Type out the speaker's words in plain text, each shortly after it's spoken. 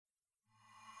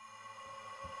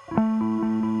Hey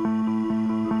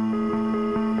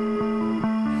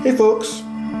folks,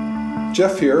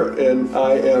 Jeff here, and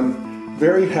I am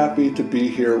very happy to be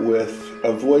here with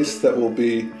a voice that will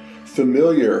be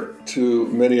familiar to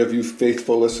many of you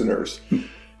faithful listeners.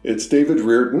 It's David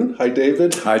Riordan. Hi,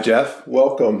 David. Hi, Jeff.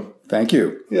 Welcome. Thank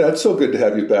you. Yeah, it's so good to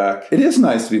have you back. It is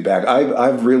nice to be back.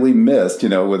 I've really missed,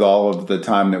 with all of the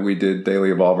time that we did Daily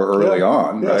Evolver early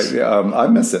on, yes. right? I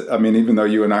miss it. I mean, even though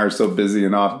you and I are so busy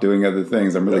and off doing other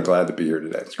things, I'm really glad to be here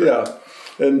today. It's great. Yeah.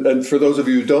 And for those of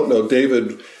you who don't know,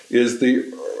 David is the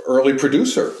early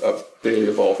producer of Daily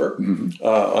Evolver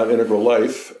on Integral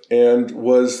Life, and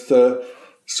was the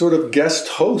sort of guest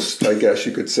host, I guess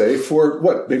you could say, for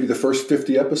maybe the first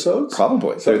 50 episodes?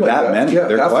 Probably. There are that many. Yeah,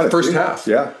 They're quite the first few. half.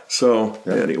 Yeah. So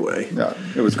anyway. Yeah,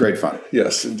 it was great fun.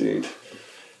 Yes, indeed.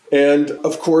 And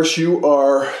of course, you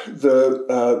are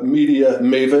the media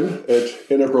maven at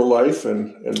Integral Life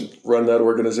and run that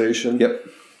organization. Yep.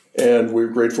 And we're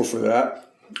grateful for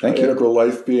that. Thank you. Integral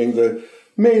Life being the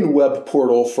main web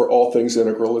portal for all things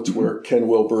Integral. It's where Ken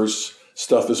Wilber's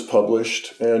stuff is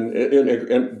published, and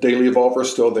Daily Evolver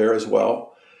is still there as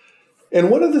well.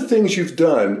 And one of the things you've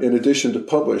done, in addition to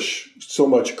publish so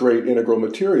much great Integral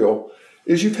material,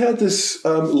 is you've had this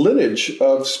lineage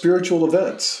of spiritual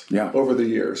events over the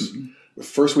years.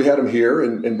 First, we had them here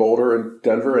in Boulder and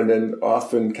Denver, and then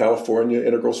off in California,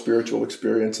 Integral Spiritual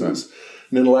Experiences. Right.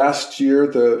 And then last year,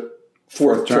 the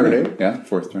Fourth Turning. Yeah,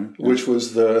 Fourth Turning. Yeah. Which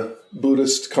was the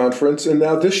Buddhist conference. And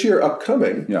now this year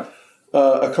upcoming,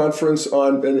 a conference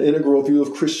on an integral view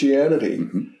of Christianity.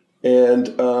 And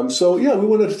we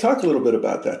wanted to talk a little bit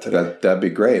about that today. That'd be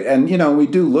great. And, we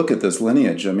do look at this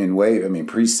lineage.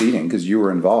 Preceding, because you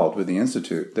were involved with the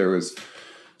Institute. There was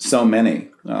so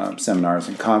many seminars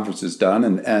and conferences done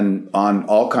and on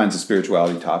all kinds of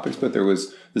spirituality topics. But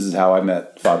this is how I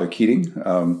met Father Keating,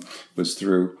 was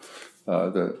through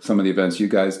some of the events you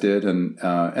guys did, and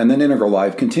then Integral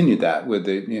Life continued that with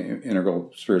the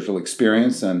Integral Spiritual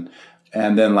Experience, and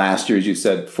then last year, as you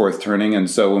said, Fourth Turning. And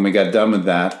so when we got done with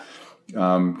that,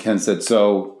 Ken said,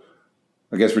 "So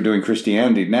I guess we're doing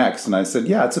Christianity next." And I said,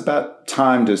 "Yeah, it's about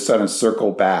time to sort of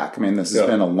circle back." I mean, this has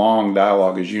been a long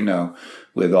dialogue, as you know,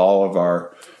 with all of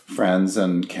our friends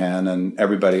and Ken and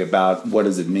everybody about what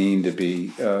does it mean to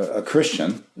be a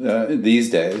Christian these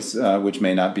days, which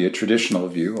may not be a traditional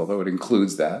view, although it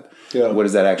includes that. Yeah. What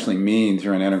does that actually mean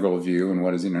through an integral view, and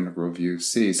what does an integral view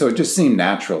see? So it just seemed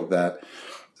natural that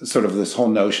sort of this whole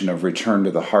notion of return to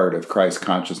the heart of Christ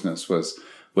consciousness was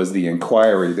the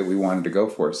inquiry that we wanted to go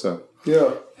for. So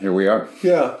here we are.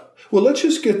 Yeah. Well, let's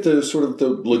just get the sort of the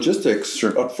logistics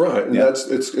up front, and that's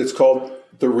it's called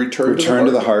the Return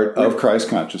to the Heart of Christ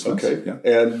Consciousness. Okay. Yeah.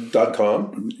 And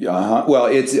 .com. Well,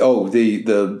 it's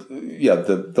the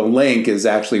link is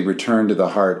actually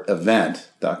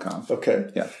returntotheheartevent.com. Okay.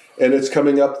 Yeah. And it's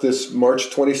coming up this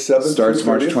March 27th. Starts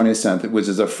March 27th, which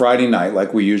is a Friday night,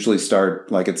 like we usually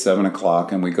start like at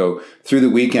 7:00, and we go through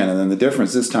the weekend. And then the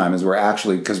difference this time is we're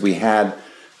actually, because we had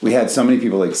so many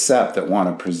people accept that want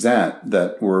to present,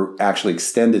 that we're actually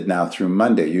extended now through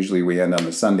Monday. Usually we end on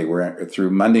a Sunday. We're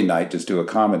through Monday night just to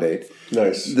accommodate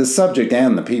the subject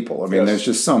and the people. I mean, there's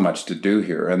just so much to do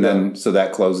here. And then, so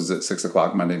that closes at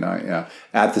 6:00 Monday night,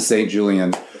 at the St.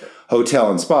 Julian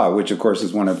Hotel and Spa, which of course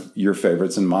is one of your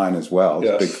favorites and mine as well. It's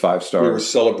a big 5-star. We were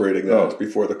celebrating that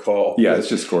before the call. Yeah, it's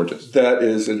just gorgeous.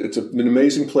 It's an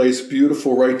amazing place,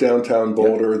 beautiful, right downtown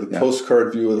Boulder, the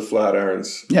postcard view of the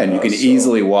Flatirons. Yeah, and you can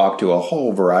easily walk to a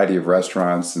whole variety of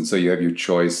restaurants, and so you have your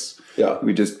choice. Yeah.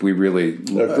 We really...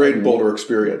 A great Boulder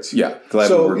experience. Yeah.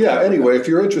 Anyway, if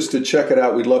you're interested, check it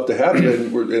out. We'd love to have you,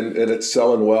 and it's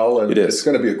selling well, and it's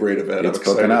going to be a great event. I'm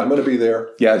excited. I'm going to be there.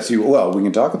 Yeah, we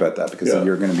can talk about that, because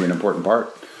you're going to be an important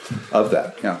part of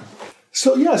that. Yeah.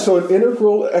 So an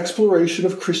integral exploration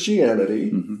of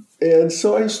Christianity. And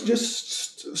so I just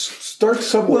start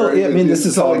somewhere. Well, this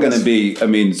is all going to be,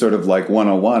 sort of like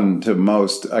 101 to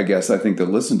most, I guess, I think,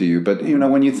 that listen to you. But,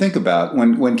 when you think about,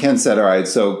 when Ken said, all right,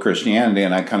 so Christianity,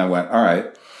 and I kind of went, all right,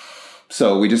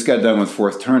 so we just got done with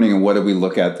Fourth Turning, and what did we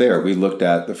look at there? We looked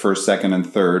at the first, second, and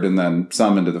third, and then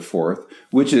some into the fourth,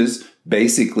 which is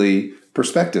basically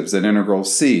perspectives that Integral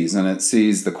sees, and it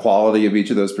sees the quality of each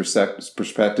of those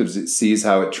perspectives. It sees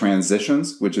how it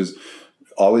transitions, which is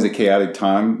always a chaotic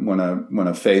time when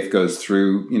a faith goes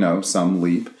through, some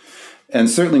leap. And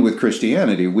certainly with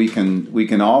Christianity, we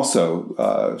can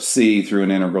also see through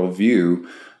an integral view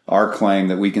our claim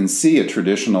that we can see a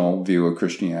traditional view of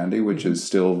Christianity, which is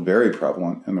still very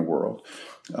prevalent in the world,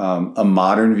 a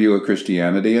modern view of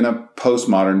Christianity and a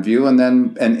postmodern view, and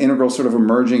then an integral sort of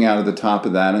emerging out of the top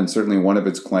of that. And certainly one of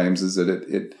its claims is that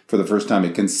it for the first time,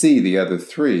 it can see the other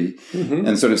three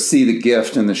and sort of see the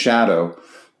gift and the shadow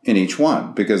in each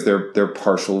one, because they're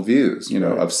partial views,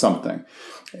 of something.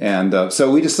 And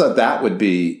so we just thought that would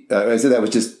be, I said that was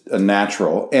just a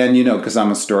natural. And, because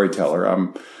I'm a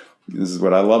storyteller, this is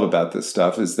what I love about this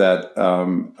stuff, is that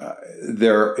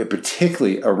there,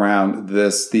 particularly around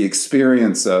the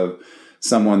experience of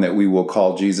someone that we will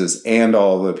call Jesus and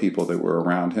all the people that were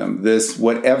around him,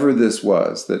 whatever this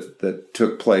was that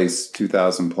took place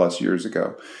 2,000 plus years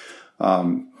ago,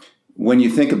 when you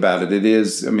think about it,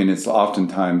 it's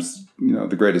oftentimes,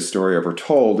 the greatest story ever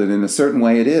told. And in a certain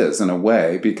way, it is, in a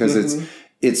way, because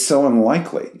it's so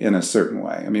unlikely in a certain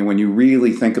way. I mean, when you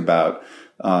really think about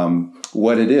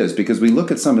what it is, because we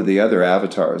look at some of the other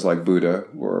avatars like Buddha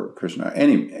or Krishna,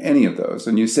 any of those,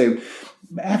 and you say,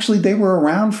 actually, they were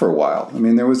around for a while. I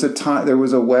mean, there was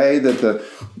a way that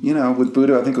with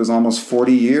Buddha, I think it was almost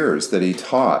 40 years that he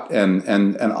taught,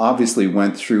 and obviously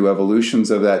went through evolutions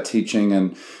of that teaching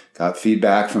and got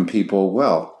feedback from people.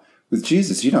 Well, with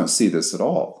Jesus, you don't see this at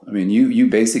all. I mean, you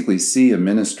basically see a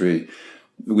ministry.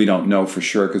 We don't know for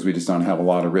sure because we just don't have a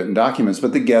lot of written documents,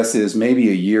 but the guess is maybe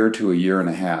a year to a year and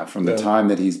a half from the time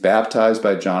that he's baptized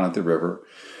by John at the river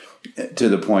to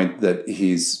the point that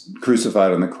he's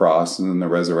crucified on the cross, and then the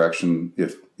resurrection,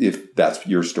 if that's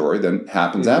your story, then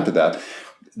happens after that.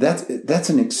 That's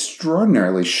an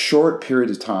extraordinarily short period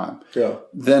of time. Yeah.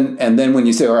 Then when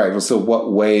you say, all right, well, so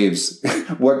what waves,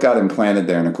 what got implanted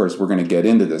there? And of course, we're going to get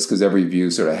into this because every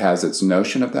view sort of has its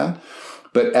notion of that.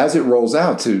 But as it rolls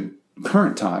out to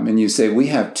current time, and you say we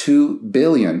have 2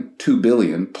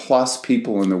 billion plus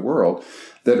people in the world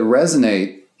that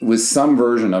resonate with some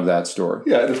version of that story.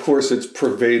 Yeah, and of course it's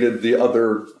pervaded the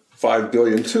other 5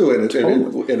 billion too,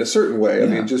 in a certain way. I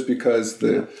mean, just because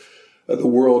the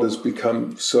world has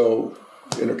become so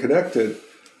interconnected,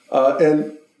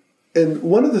 and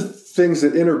one of the things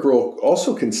that Integral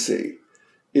also can see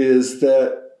is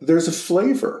that there's a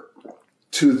flavor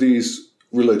to these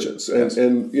religions. And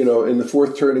in the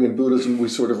fourth turning in Buddhism, we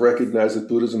sort of recognize that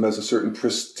Buddhism has a certain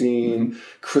pristine,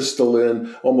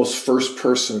 crystalline, almost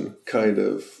first-person kind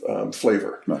of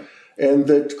flavor. Right. And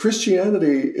that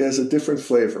Christianity has a different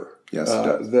flavor. Yes, it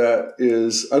does. That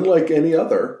is unlike any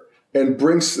other, and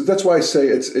that's why I say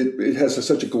it has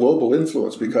such a global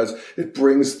influence, because it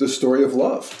brings the story of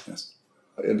love. Yes.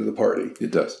 Into the party. It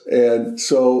does. And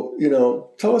so,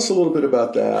 tell us a little bit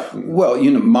about that. Well,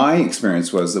 my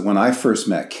experience was that when I first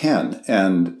met Ken,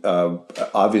 and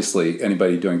obviously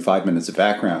anybody doing 5 minutes of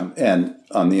background and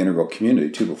on the Integral community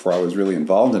too, before I was really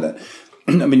involved in it,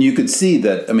 I mean, you could see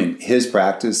that, his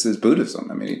practice is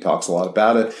Buddhism. He talks a lot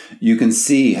about it. You can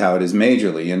see how it has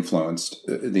majorly influenced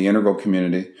the Integral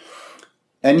community.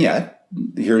 And yet,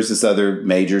 here's this other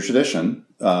major tradition,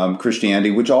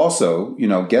 Christianity, which also,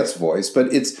 gets voice.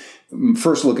 But it's,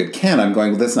 first look at Ken, I'm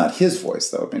going, well, that's not his voice,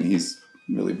 though. He's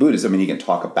really Buddhist. He can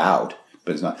talk about,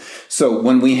 but it's not. So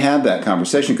when we had that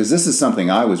conversation, because this is something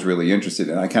I was really interested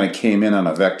in, I kind of came in on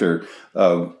a vector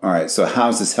of, all right, so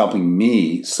how's this helping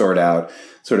me sort out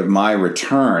sort of my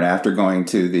return after going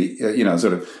to the,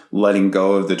 sort of letting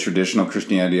go of the traditional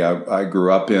Christianity I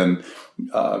grew up in,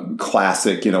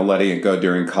 classic, letting it go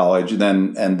during college, and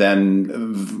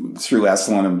then through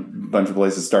Esalen and a bunch of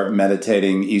places start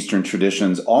meditating Eastern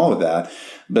traditions, all of that.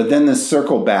 But then this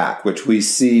circle back, which we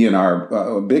see in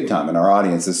our big time in our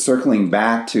audience, is circling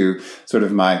back to sort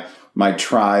of my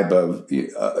tribe of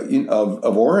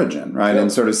origin, right? Yeah.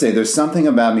 And sort of say there's something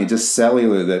about me just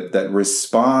cellular that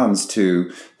responds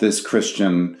to this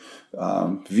Christian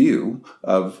view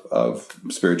of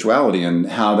spirituality and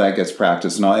how that gets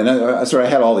practiced and all. And I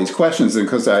had all these questions, and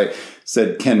because I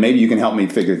said, Ken, maybe you can help me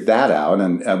figure that out.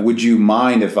 And would you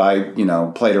mind if I,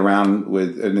 played around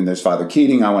with, there's Father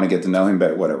Keating, I want to get to know him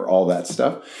better, whatever, all that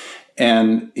stuff.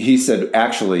 And he said,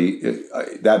 actually,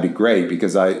 that'd be great,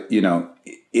 because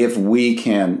if we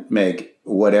can make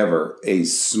whatever, a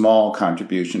small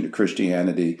contribution to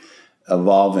Christianity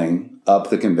evolving up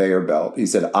the conveyor belt, he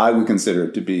said, I would consider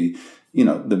it to be,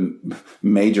 the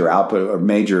major output or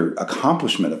major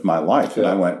accomplishment of my life. And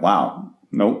I went, wow,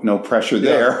 no pressure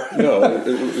there. No,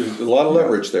 a lot of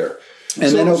leverage there.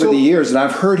 And then over the years, and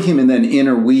I've heard him and then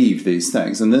interweave these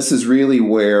things. And this is really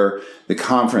where the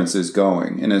conference is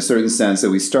going, in a certain sense, that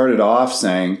we started off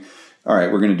saying, all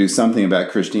right, we're going to do something about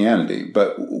Christianity.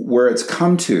 But where it's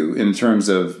come to in terms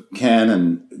of Ken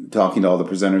and talking to all the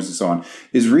presenters and so on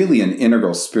is really an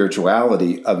integral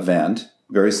spirituality event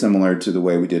very similar to the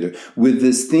way we did it, with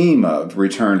this theme of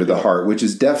return to the heart, which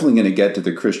is definitely going to get to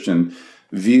the Christian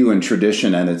view and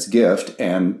tradition and its gift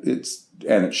and its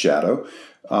shadow.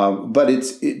 But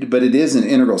it is an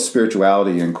integral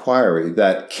spirituality inquiry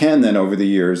that can then, over the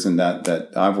years, and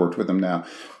that I've worked with him now,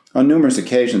 on numerous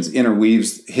occasions,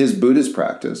 interweaves his Buddhist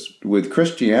practice with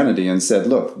Christianity and said,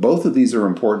 look, both of these are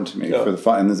important to me for the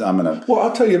fight. And I'm going to... Well,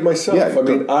 I'll tell you myself.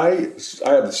 I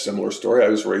have a similar story. I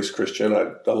was raised Christian.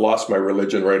 I lost my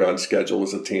religion right on schedule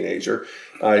as a teenager.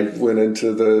 I went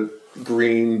into the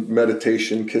green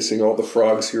meditation, kissing all the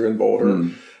frogs here in Boulder.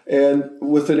 And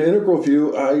with an integral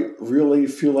view, I really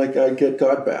feel like I get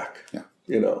God back,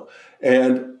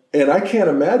 and I can't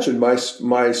imagine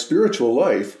my spiritual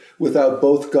life without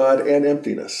both God and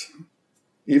emptiness,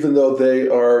 even though they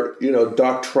are,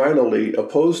 doctrinally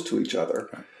opposed to each other.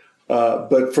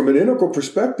 But from an integral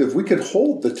perspective, we could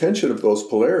hold the tension of those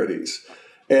polarities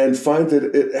and find that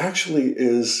it actually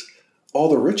is all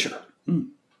the richer.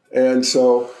 And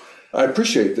so I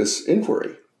appreciate this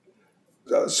inquiry.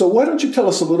 So why don't you tell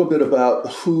us a little bit about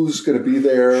who's going to be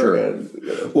there? Sure.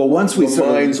 And well, once we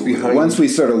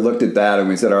sort of looked at that and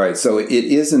we said, all right, so it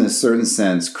is in a certain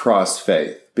sense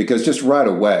cross-faith, because just right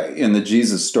away in the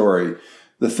Jesus story,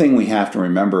 the thing we have to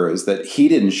remember is that he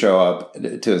didn't show up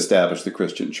to establish the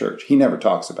Christian church. He never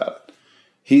talks about it.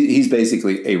 He's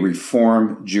basically a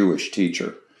Reformed Jewish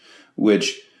teacher,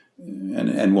 which...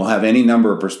 And we'll have any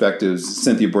number of perspectives.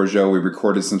 Cynthia Bourgeot, we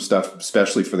recorded some stuff,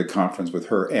 especially for the conference with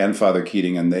her and Father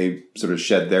Keating, and they sort of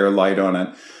shed their light on it.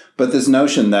 But this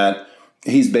notion that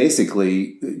he's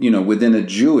basically, within a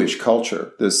Jewish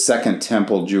culture, the Second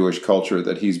Temple Jewish culture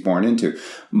that he's born into.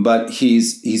 But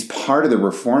he's part of the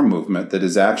Reform movement that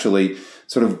is actually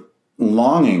sort of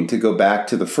longing to go back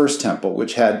to the First Temple,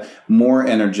 which had more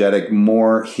energetic,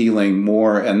 more healing,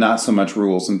 more, and not so much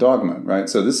rules and dogma, right?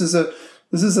 So this is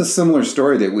a similar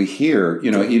story that we hear,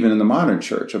 even in the modern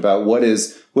church about what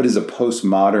is a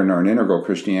postmodern or an integral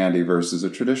Christianity versus a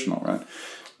traditional, right?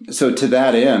 So to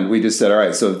that end, we just said, all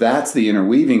right, so that's the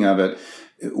interweaving of it.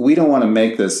 We don't want to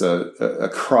make this a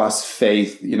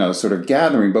cross-faith, sort of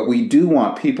gathering, but we do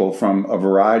want people from a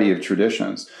variety of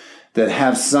traditions that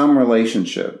have some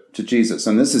relationship to Jesus.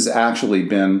 And this has actually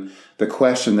been the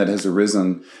question that has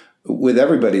arisen with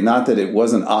everybody. Not that it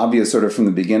wasn't obvious sort of from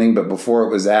the beginning, but before it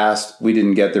was asked, we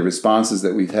didn't get the responses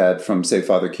that we've had from, say,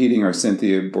 Father Keating or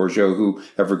Cynthia Bourgeot, who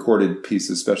have recorded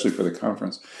pieces, especially for the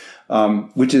conference,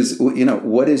 which is,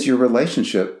 what is your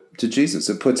relationship to Jesus?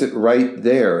 It puts it right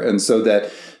there. And so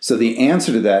the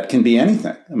answer to that can be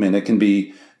anything. I mean, it can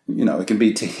be, it can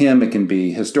be to him, it can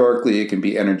be historically, it can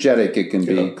be energetic, it can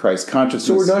be Christ consciousness.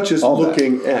 So we're not just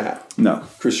looking at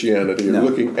Christianity or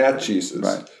looking at Jesus.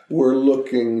 Right. We're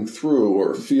looking through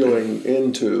or feeling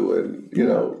into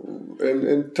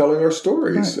and telling our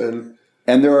stories. Right.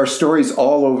 And there are stories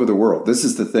all over the world. This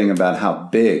is the thing about how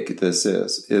big this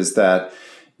is that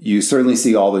you certainly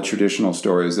see all the traditional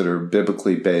stories that are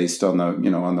biblically based on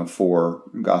the four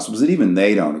Gospels, that even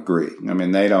they don't agree. I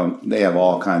mean, they have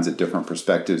all kinds of different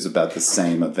perspectives about the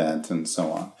same event and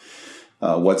so on.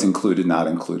 What's included, not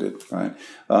included, right?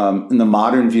 In the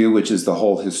modern view, which is the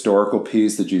whole historical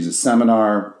piece, the Jesus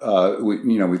Seminar,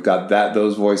 we've got that.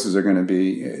 Those voices are going to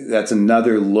be. That's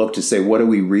another look to say, what do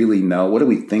we really know? What do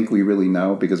we think we really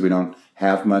know? Because we don't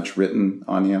have much written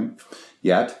on him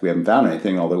yet. We haven't found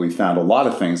anything, although we found a lot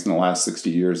of things in the last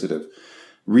 60 years that have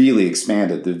really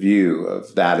expanded the view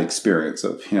of that experience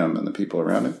of him and the people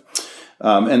around him.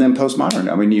 And then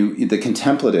postmodern. I mean, the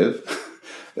contemplative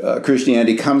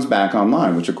Christianity comes back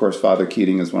online, which, of course, Father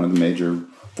Keating is one of the major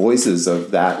voices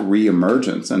of that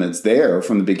reemergence. And it's there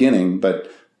from the beginning,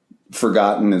 but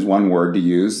forgotten is one word to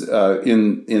use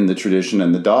in the tradition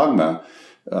and the dogma.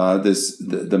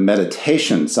 The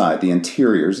meditation side, the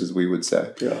interiors, as we would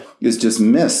say, is just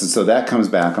missed. And so that comes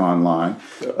back online.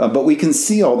 But we can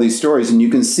see all these stories, and you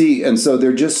can see, and so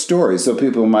they're just stories. So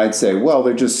people might say, well,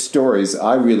 they're just stories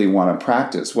I really want to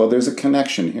practice. Well, there's a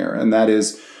connection here, and that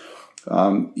is,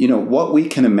 what we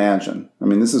can imagine. I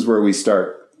mean, this is where we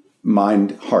start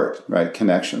mind, heart, right?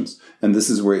 Connections. And this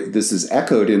is where this is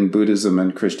echoed in Buddhism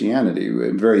and Christianity.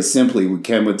 Very simply,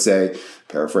 Ken would say,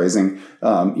 paraphrasing,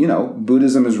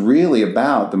 Buddhism is really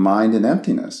about the mind and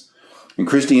emptiness. And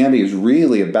Christianity is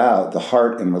really about the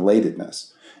heart and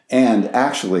relatedness. And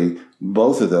actually,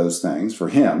 both of those things, for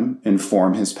him,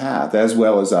 inform his path, as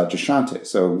well as Adyashanti.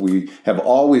 So we have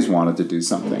always wanted to do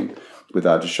something with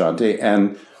Adyashanti.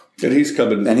 And he's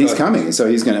coming. And he's coming. So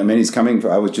he's going to, he's coming.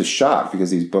 I was just shocked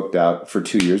because he's booked out for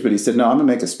 2 years. But he said, no, I'm going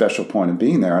to make a special point of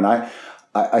being there. And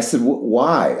I said,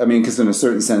 why? I mean, because in a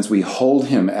certain sense, we hold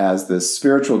him as this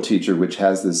spiritual teacher, which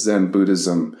has this Zen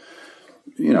Buddhism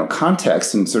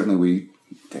context, and certainly we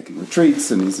taking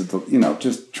retreats, and he's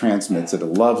just transmits at a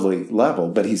lovely level.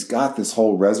 But he's got this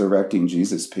whole resurrecting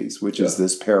Jesus piece, which is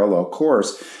this parallel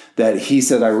course that he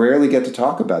said, I rarely get to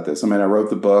talk about this. I mean, I wrote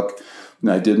the book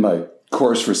and I did my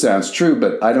course for Sounds True,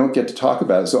 but I don't get to talk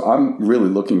about it. So I'm really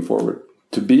looking forward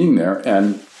to being there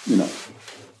and,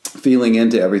 feeling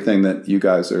into everything that you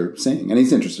guys are seeing. And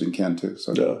he's interested in Ken too.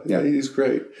 So yeah, he's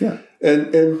great. Yeah.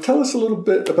 And tell us a little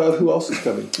bit about who else is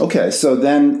coming. Okay, so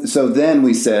then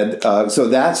we said, so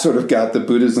that sort of got the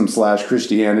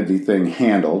Buddhism/Christianity thing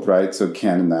handled, right? So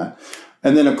Ken and that.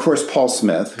 And then, of course, Paul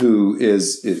Smith, who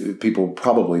is, people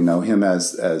probably know him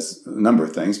as a number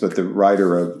of things, but the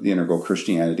writer of the Integral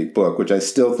Christianity book, which I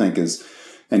still think is,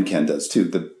 and Ken does too,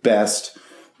 the best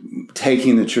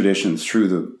taking the traditions through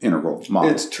the integral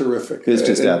model. It's terrific. It's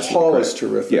just absolutely Paul great. is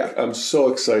terrific. Yeah. I'm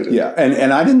so excited. Yeah,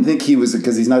 and I didn't think he was,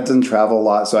 because doesn't travel a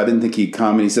lot, so I didn't think he'd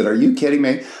come. And he said, "Are you kidding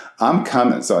me? I'm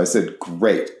coming." So I said,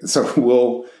 "Great." So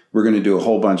we're going to do a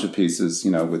whole bunch of pieces,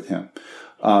 with him.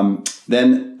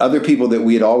 Then other people that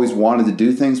we had always wanted to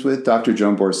do things with, Dr.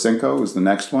 Joan Borysenko was the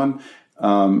next one.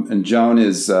 And Joan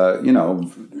is,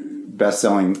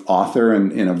 best-selling author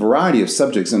in a variety of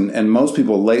subjects. And most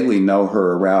people lately know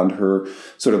her around her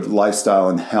sort of lifestyle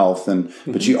and health.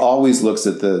 But she always looks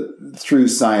at through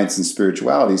science and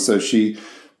spirituality. So she,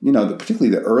 particularly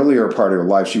the earlier part of her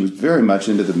life, she was very much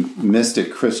into the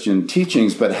mystic Christian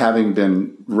teachings, but having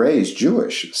been raised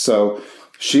Jewish. So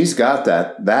she's got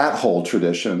that whole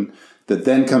tradition that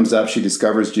then comes up. She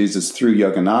discovers Jesus through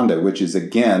Yogananda, which is,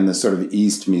 again, the sort of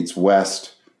East meets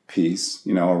West piece,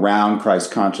 around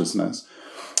Christ consciousness.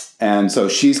 And so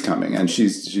she's coming, and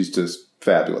she's just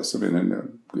fabulous. I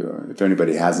mean, if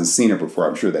anybody hasn't seen her before,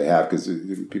 I'm sure they have, because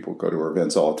people go to her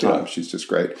events all the time. Yeah. She's just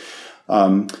great.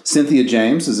 Cynthia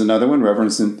James is another one,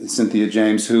 Reverend Cynthia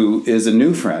James, who is a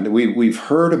new friend. We've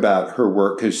heard about her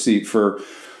work because for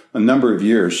a number of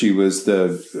years, she was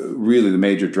really the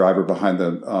major driver behind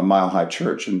the Mile High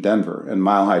Church in Denver, and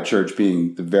Mile High Church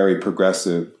being the very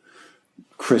progressive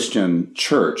Christian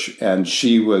church. And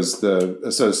she was the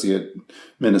associate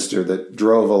minister that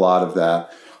drove a lot of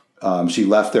that. She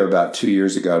left there about 2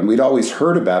 years ago, and we'd always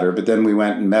heard about her, but then we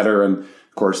went and met her, and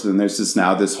of course, then there's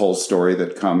this whole story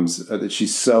that comes, that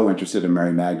she's so interested in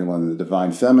Mary Magdalene, the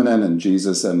divine feminine, and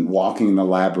Jesus, and walking in the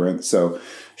labyrinth. So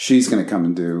she's going to come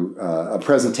and do a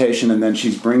presentation, and then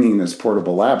she's bringing this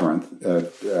portable labyrinth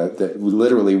that we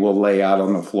literally will lay out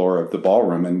on the floor of the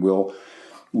ballroom, and we'll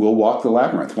walk the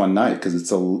labyrinth one night, because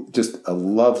it's just a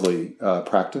lovely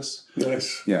practice.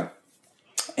 Nice. Yeah.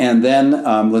 And then,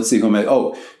 let's see who made.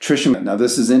 Oh, Tricia. Now,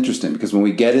 this is interesting, because when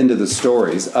we get into the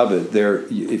stories of it,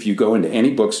 if you go into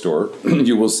any bookstore,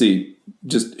 you will see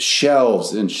just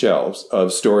shelves and shelves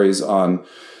of stories on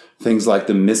things like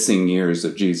the missing years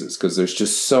of Jesus, because there's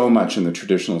just so much in the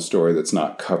traditional story that's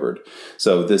not covered.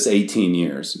 So this 18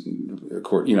 years,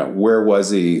 where was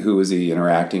he? Who was he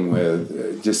interacting with?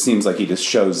 It just seems like he just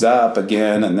shows up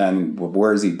again, and then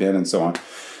where has he been, and so on.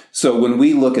 So when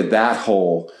we look at that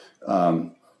whole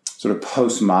sort of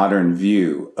postmodern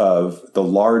view of the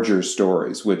larger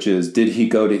stories, which is, did he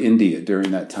go to India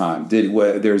during that time?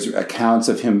 There's accounts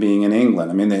of him being in England.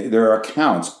 I mean, there are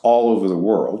accounts all over the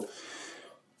world.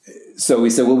 So we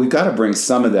said, well, we've got to bring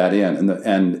some of that in.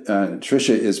 And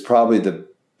Tricia is probably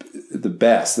the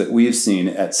best that we've seen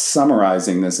at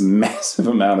summarizing this massive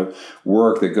amount of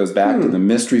work that goes back to the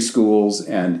mystery schools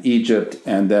and Egypt.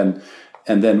 And then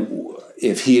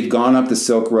if he had gone up the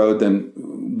Silk Road, then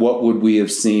what would we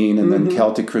have seen? And then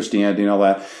Celtic Christianity and all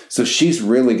that. So she's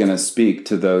really going to speak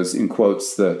to those, in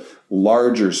quotes, the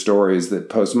larger stories that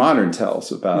postmodern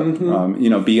tells about,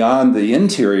 beyond the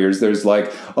interiors. There's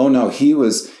like, oh no, he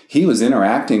was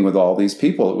interacting with all these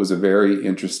people. It was a very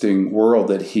interesting world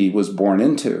that he was born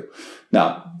into.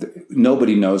 Now,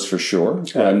 nobody knows for sure,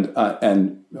 and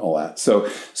all that. So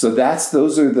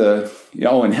those are the,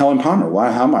 and Helen Palmer.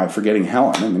 Why? How am I forgetting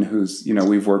Helen? I mean, who's,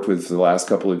 we've worked with for the last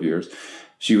couple of years.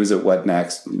 She was at What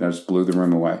Next, just blew the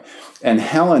room away. And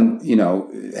Helen,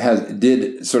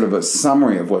 did sort of a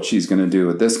summary of what she's going to do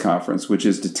at this conference, which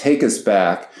is to take us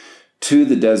back to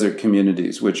the desert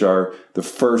communities, which are the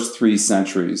first 3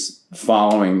 centuries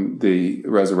following the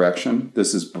resurrection.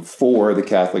 This is before the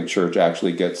Catholic Church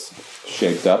actually gets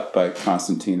shaped up by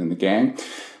Constantine and the gang.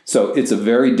 So it's a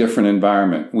very different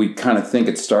environment. We kind of think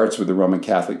it starts with the Roman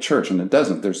Catholic Church, and it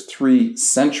doesn't. There's 3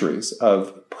 centuries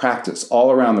of practice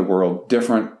all around the world,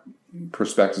 different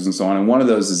perspectives and so on. And one of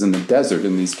those is in the desert,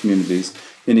 in these communities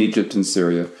in Egypt and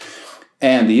Syria.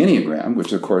 And the Enneagram,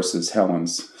 which of course is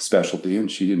Helen's specialty,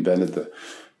 and she invented the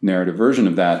narrative version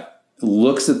of that.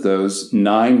 looks at those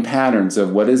 9 patterns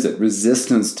of what is it?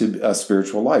 Resistance to a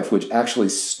spiritual life, which actually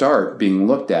start being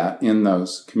looked at in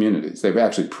those communities. They've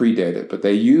actually predated, but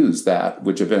they use that,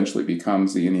 which eventually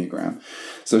becomes the Enneagram.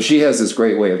 So she has this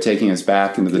great way of taking us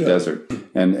back into the desert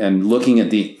and looking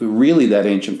at that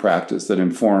ancient practice that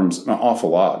informs an awful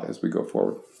lot as we go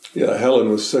forward. Yeah, Helen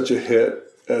was such a hit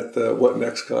at the What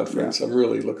Next conference. Yeah. I'm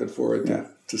really looking forward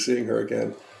to seeing her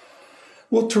again.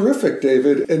 Well, terrific,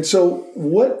 David. And so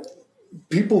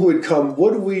people who had come,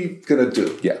 what are we going to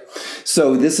do? Yeah.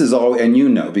 So this is all,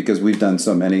 and because we've done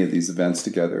so many of these events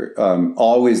together,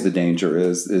 always the danger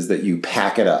is that you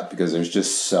pack it up because there's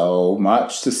just so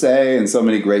much to say and so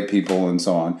many great people and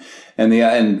so on.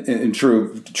 And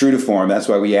true to form, that's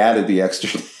why we added the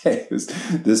extra days.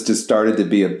 This just started to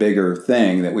be a bigger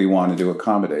thing that we wanted to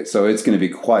accommodate. So it's going to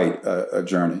be quite a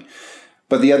journey.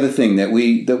 But the other thing that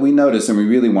we notice and we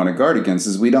really want to guard against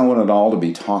is we don't want it all to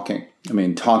be talking. I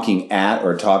mean, talking at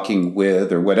or talking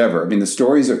with or whatever. I mean, the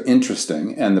stories are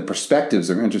interesting and the perspectives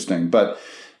are interesting. But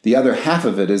the other half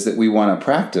of it is that we want to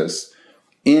practice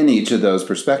in each of those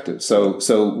perspectives. So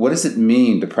what does it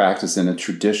mean to practice in a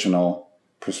traditional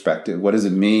perspective? What does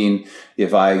it mean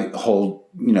if I hold,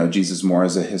 Jesus more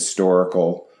as a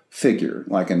historical figure,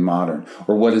 like in modern?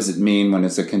 Or what does it mean when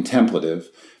it's a contemplative,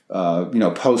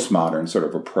 postmodern sort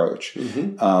of approach?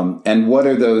 Mm-hmm. And what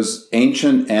are those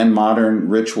ancient and modern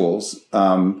rituals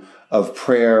of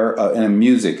prayer? And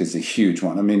music is a huge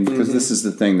one. I mean, because this is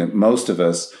the thing that most of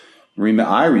us,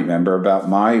 I remember about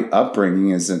my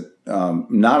upbringing is that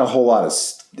not a whole lot of,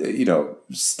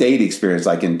 state experience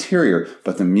like interior,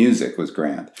 but the music was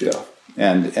grand. Yeah.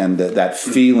 And that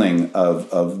feeling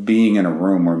of being in a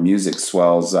room where music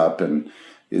swells up and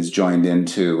is joined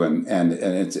into, and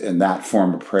that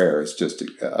form of prayer is just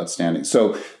outstanding.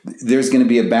 So there's going to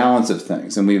be a balance of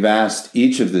things, and we've asked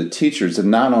each of the teachers to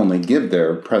not only give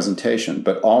their presentation,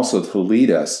 but also to lead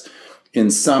us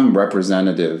in some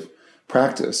representative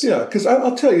practice. Yeah, because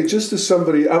I'll tell you, just as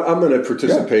somebody, I'm going to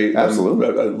participate. Yeah, absolutely.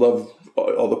 I love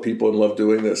all the people and love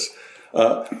doing this.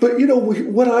 But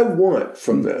what I want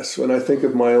from this, when I think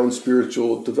of my own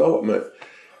spiritual development,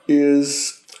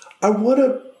 is I want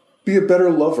to be a better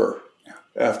lover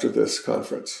after this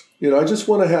conference. I just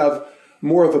want to have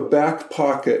more of a back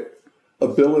pocket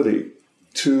ability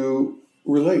to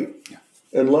relate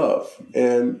and love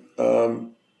and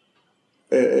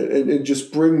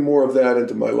just bring more of that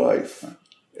into my life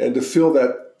and to feel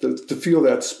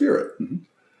that spirit. Mm-hmm.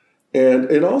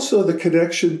 And also the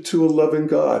connection to a loving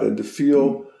God and to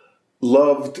feel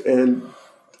loved and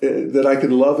that I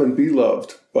can love and be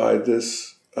loved by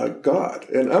this God.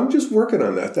 And I'm just working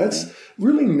on that. That's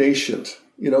really nascent,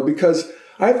 because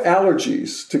I have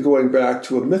allergies to going back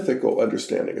to a mythical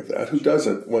understanding of that. Who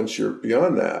doesn't once you're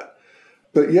beyond that?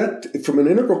 But yet, from an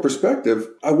integral perspective,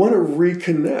 I want to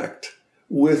reconnect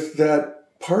with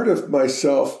that part of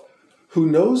myself who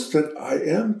knows that I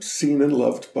am seen and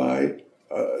loved by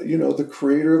the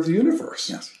creator of the universe.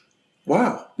 Yes.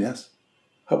 Wow. Yes.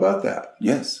 How about that?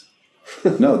 Yes.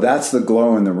 No, that's the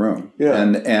glow in the room. Yeah.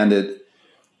 And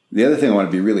the other thing I want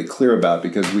to be really clear about,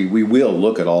 because we will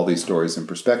look at all these stories and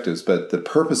perspectives, but the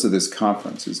purpose of this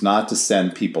conference is not to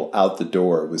send people out the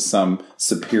door with some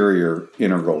superior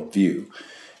integral view.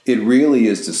 It really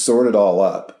is to sort it all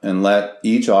up and let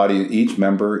each audience, each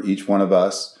member, each one of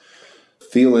us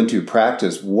feel into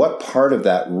practice what part of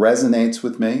that resonates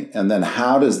with me, and then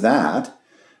how does that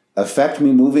affect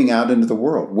me moving out into the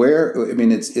world?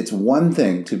 It's one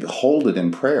thing to hold it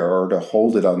in prayer or to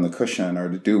hold it on the cushion or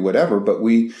to do whatever, but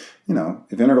if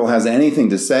integral has anything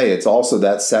to say, it's also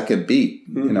that second beat,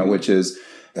 which is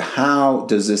how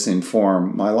does this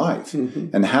inform my life?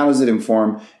 Mm-hmm. And how does it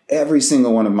inform every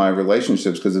single one of my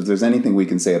relationships? Because if there's anything we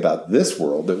can say about this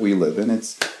world that we live in,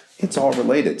 it's all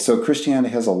related. So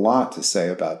Christianity has a lot to say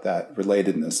about that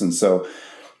relatedness. And so...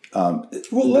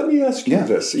 let me ask you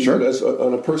this, even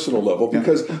on a personal level,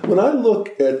 because when I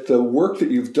look at the work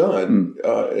that you've done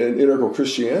in integral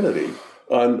Christianity,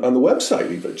 on the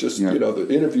website even, the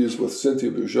interviews with Cynthia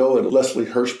Bourgeot and Leslie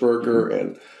Hirschberger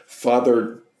and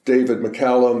Father David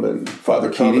McCallum and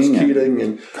Father Thomas Keating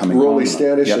and Rolly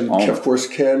Standish and, of course,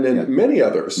 Ken and many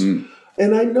others. Mm.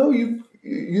 And I know you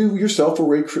yourself a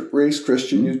raised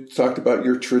Christian. You talked about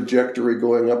your trajectory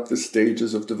going up the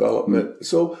stages of development.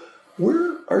 So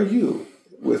where are you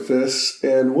with this,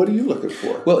 and what are you looking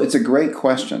for? Well, it's a great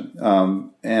question.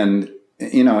 And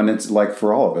it's like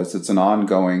for all of us, it's an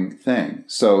ongoing thing.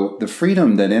 So the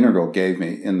freedom that Integral gave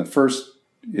me in the first,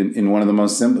 in one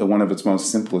of its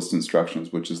most simplest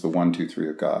instructions, which is the 1, 2, 3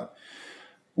 of God,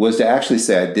 was to actually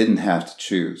say I didn't have to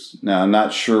choose. Now, I'm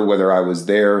not sure whether I was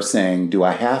there saying, do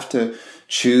I have to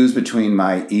choose between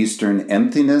my Eastern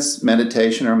emptiness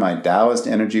meditation or my Taoist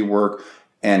energy work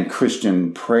and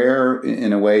Christian prayer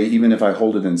in a way, even if I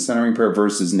hold it in centering prayer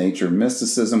versus nature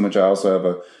mysticism, which I also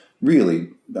have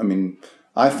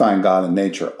I find God in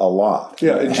nature a lot.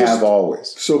 Yeah, and have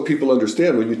always. So people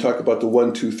understand when you talk about the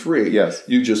 1, 2, 3. Yes,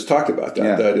 you just talked about that.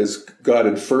 Yeah. That is God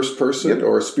in first person,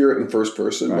 or spirit in first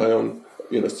person. Right. My own,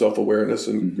 self-awareness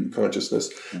and consciousness.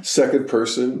 Second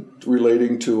person,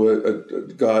 relating to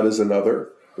a God as another,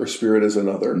 or spirit as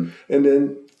another, and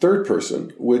then third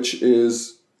person, which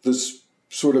is this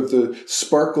sort of the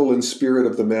sparkle and spirit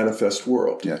of the manifest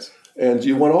world. Yes. And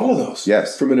you want all of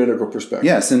those, from an integral perspective.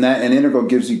 Yes, and integral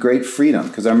gives you great freedom,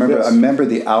 because I remember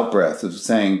the out-breath of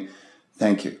saying,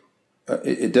 "Thank you."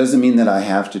 It doesn't mean that I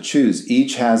have to choose.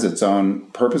 Each has its own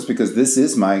purpose, because this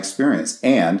is my experience.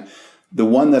 And the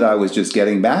one that I was just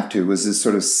getting back to was this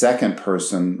sort of second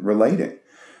person relating,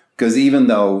 because even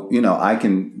though I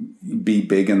can be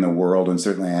big in the world, and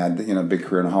certainly I had a big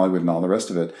career in Hollywood and all the rest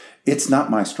of it, it's not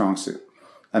my strong suit.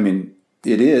 I mean,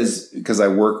 it is, because I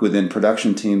work within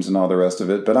production teams and all the rest of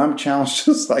it, but I'm challenged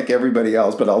just like everybody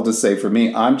else. But I'll just say, for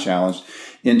me, I'm challenged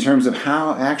in terms of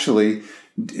how actually,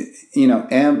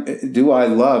 do I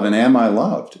love and am I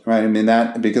loved, right? I mean,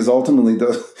 that, because ultimately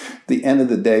the end of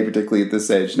the day, particularly at this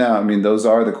age now, I mean, those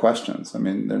are the questions. I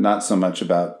mean, they're not so much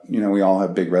about, we all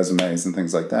have big resumes and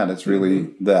things like that. It's really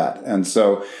that. And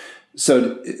so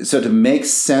to make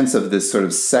sense of this sort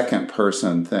of second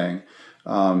person thing,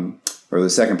 or the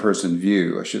second person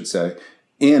view, I should say,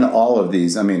 in all of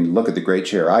these, I mean, look at the great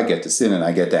chair I get to sit in.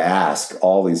 I get to ask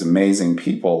all these amazing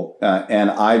people. And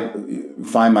I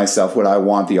find myself, what I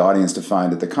want the audience to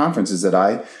find at the conference is that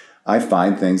I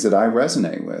find things that I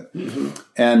resonate with.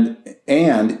 And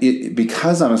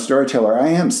because I'm a storyteller, I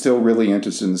am still really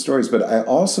interested in the stories, but I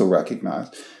also recognize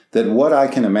that what I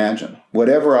can imagine,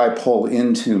 whatever I pull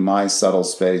into my subtle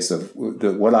space of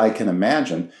what I can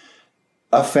imagine,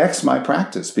 affects my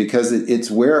practice, because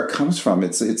it's where it comes from.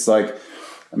 It's like,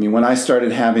 I mean, when I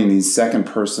started having these second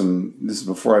person, this is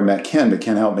before I met Ken, but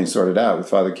Ken helped me sort it out with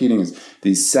Father Keating, is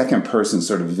these second person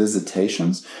sort of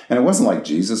visitations. And it wasn't like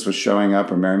Jesus was showing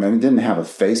up or Mary. I mean, it didn't have a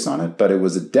face on it, but it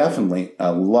was definitely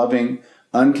a loving,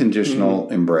 unconditional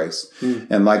embrace.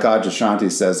 And like Adyashanti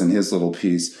says in his little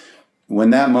piece,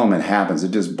 when that moment happens,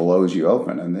 it just blows you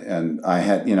open. And I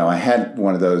had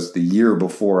one of those the year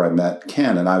before I met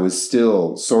Ken, and I was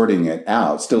still sorting it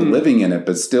out, still living in it,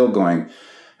 but still going,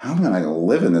 how am I going to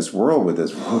live in this world with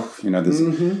this,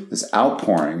 this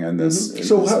outpouring and this?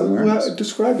 So how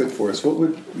describe it for us? What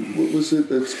was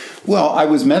it? Well, I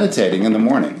was meditating in the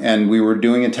morning, and we were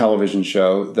doing a television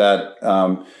show that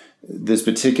this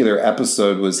particular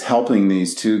episode was helping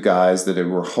these two guys that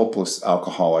were hopeless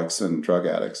alcoholics and drug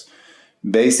addicts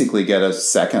basically get a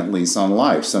second lease on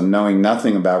life. So knowing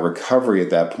nothing about recovery at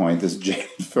that point, this jaded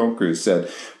film crew said,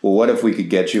 well, what if we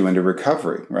could get you into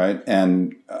recovery, right?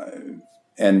 And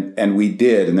we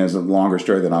did, and there's a longer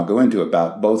story that I'll go into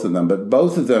about both of them, but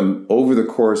both of them over the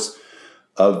course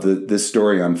of this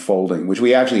story unfolding, which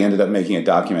we actually ended up making a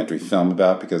documentary film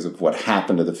about because of what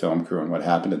happened to the film crew and what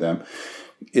happened to them,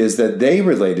 is that they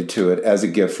related to it as a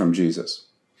gift from Jesus.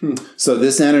 So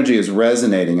this energy is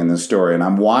resonating in the story, and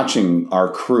I'm watching our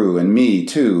crew and me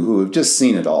too, who have just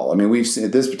seen it all. I mean, we've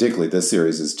seen this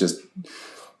series is just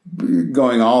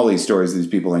going all these stories of these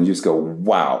people, and you just go,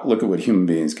 wow, look at what human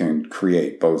beings can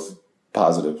create, both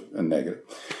positive and negative.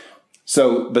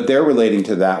 So, but they're relating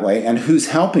to that way, and who's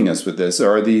helping us with this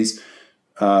are these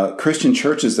Christian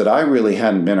churches that I really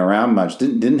hadn't been around much,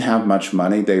 didn't have much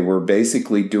money. They were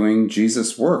basically doing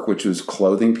Jesus' work, which was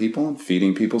clothing people and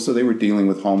feeding people. So they were dealing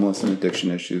with homeless and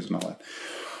addiction issues and all that.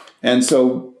 And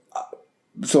so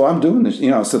I'm doing this,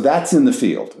 so that's in the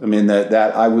field. I mean,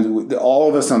 all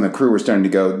of us on the crew were starting to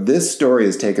go, this story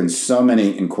has taken so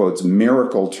many, in quotes,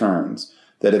 miracle turns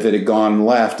that if it had gone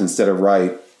left instead of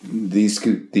right, these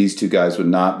two guys would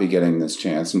not be getting this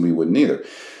chance, and we wouldn't either.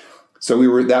 So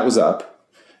that was up.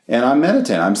 And I'm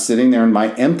meditating. I'm sitting there in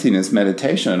my emptiness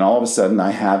meditation, and all of a sudden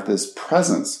I have this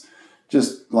presence,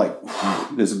 just like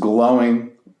this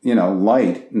glowing,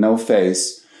 light, no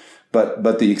face,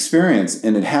 but the experience,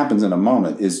 and it happens in a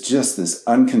moment, is just this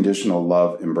unconditional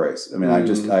love embrace. I mean,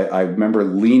 I remember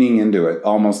leaning into it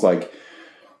almost like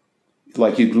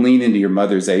you'd lean into your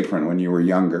mother's apron when you were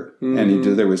younger, and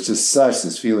there was just such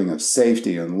this feeling of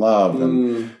safety and love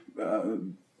and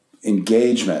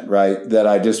engagement, right? That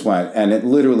I just went, and it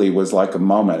literally was like a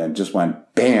moment, and just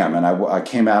went bam, and I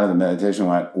came out of the meditation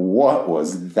and went, what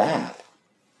was that?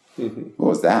 What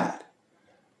was that?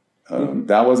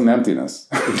 That wasn't emptiness.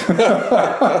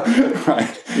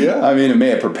 Right? Yeah. I mean, it may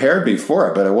have prepared me for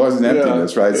it, but it wasn't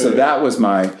emptiness, right? So that was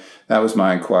That was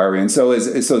my inquiry. And so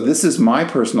this is my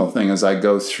personal thing as I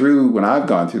go through, when I've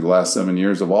gone through the last 7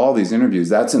 years of all these interviews,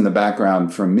 that's in the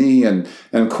background for me. And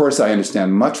of course, I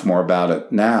understand much more about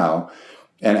it now.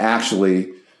 And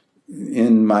actually,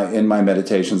 in my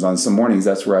meditations on some mornings,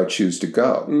 that's where I choose to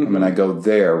go. I mean, I go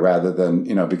there rather than,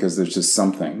 because there's just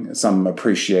some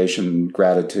appreciation,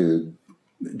 gratitude,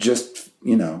 just,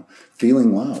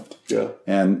 feeling loved. Yeah.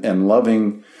 And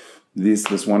loving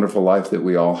this wonderful life that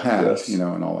we all have, yes.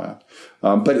 And all that.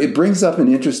 But it brings up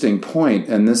an interesting point,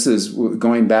 and this is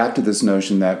going back to this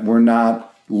notion that we're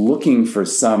not looking for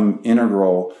some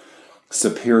integral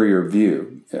superior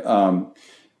view.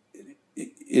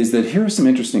 Is that here are some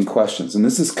interesting questions, and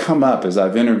this has come up as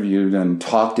I've interviewed and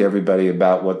talked to everybody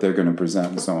about what they're going to present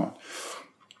and so on.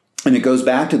 And it goes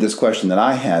back to this question that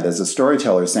I had as a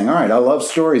storyteller saying, all right, I love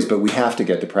stories, but we have to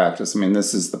get to practice. I mean,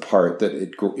 this is the part that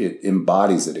it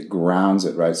embodies it, it grounds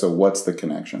it, right? So what's the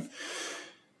connection?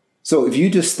 So if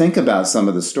you just think about some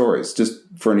of the stories, just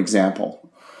for an example,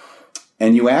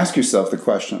 and you ask yourself the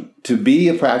question, to be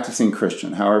a practicing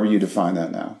Christian, however you define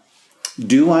that now,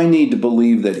 do I need to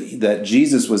believe that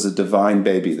Jesus was a divine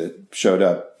baby that showed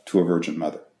up to a virgin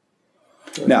mother?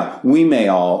 Right. Now, we may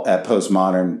all, at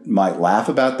postmodern, might laugh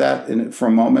about that for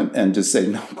a moment and just say,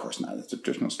 no, of course not, it's a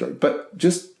traditional story. But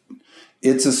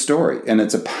it's a story, and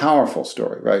it's a powerful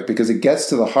story, right? Because it gets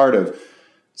to the heart of,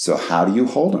 so how do you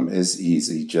hold him? Is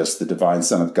he just the divine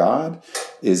Son of God?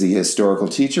 Is he a historical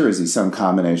teacher? Is he some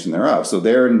combination thereof? So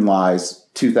therein lies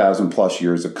 2,000 plus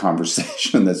years of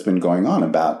conversation that's been going on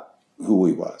about who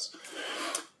he was.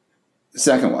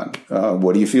 Second one,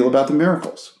 what do you feel about the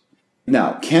miracles?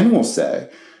 Now, Ken will say,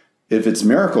 if it's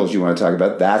miracles you want to talk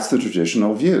about, that's the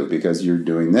traditional view, because you're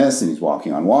doing this and he's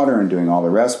walking on water and doing all the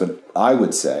rest. But I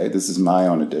would say, this is my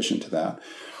own addition to that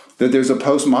there's a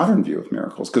postmodern view of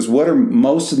miracles. Because what are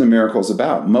most of the miracles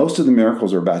about? Most of the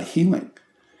miracles are about healing.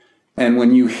 And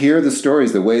when you hear the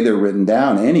stories, the way they're written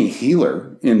down, any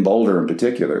healer, in Boulder in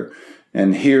particular,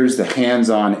 and hears the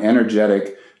hands-on,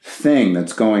 energetic thing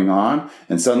that's going on,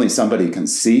 and suddenly somebody can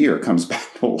see or comes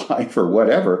back to life or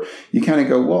whatever, you kind of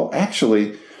go, well,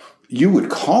 actually, you would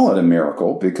call it a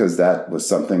miracle because that was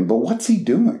something, but what's he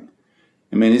doing?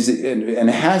 I mean,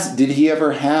 did he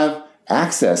ever have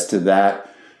access to that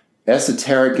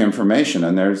esoteric information?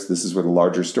 And this is where the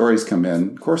larger stories come in.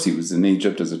 Of course, he was in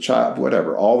Egypt as a child,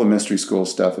 whatever, all the mystery school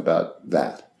stuff about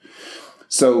that.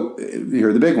 So here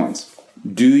are the big ones.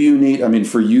 Do you need,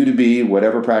 for you to be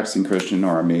whatever practicing Christian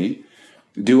or me,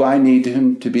 do I need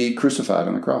him to be crucified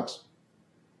on the cross?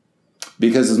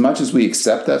 Because as much as we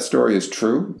accept that story as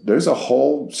true, there's a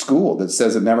whole school that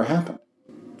says it never happened.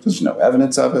 There's no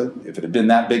evidence of it. If it had been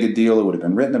that big a deal, it would have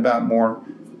been written about more.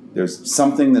 There's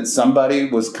something that somebody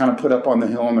was kind of put up on the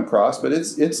hill on the cross, but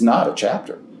it's not a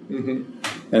chapter. Mm-hmm.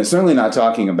 And it's certainly not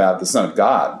talking about the Son of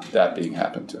God, that being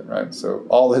happened to, right? So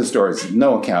all his stories,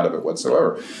 no account of it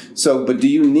whatsoever. So, but do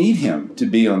you need him to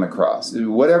be on the cross?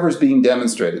 Whatever's being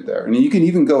demonstrated there. And you can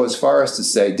even go as far as to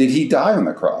say, did he die on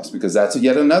the cross? Because that's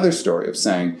yet another story of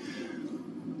saying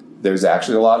there's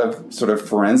actually a lot of sort of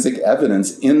forensic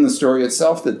evidence in the story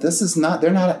itself that this is not,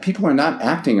 people are not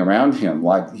acting around him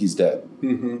like he's dead.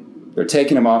 Mm-hmm. They're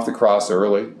taking him off the cross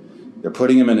early. They're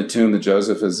putting him in a tomb that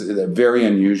Joseph is very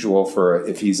unusual for.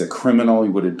 If he's a criminal, he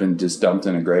would have been just dumped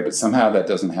in a grave, but somehow that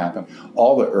doesn't happen.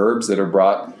 All the herbs that are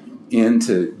brought in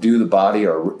to do the body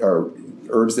are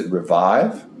herbs that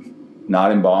revive,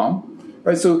 not embalm,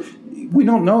 right? So we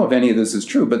don't know if any of this is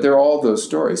true, but they're all those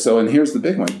stories. So, and here's the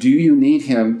big one. Do you need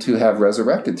him to have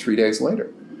resurrected 3 days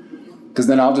later? Because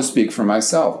then I'll just speak for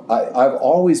myself. I've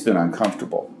always been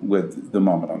uncomfortable with the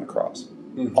moment on the cross.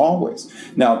 Mm-hmm. Always.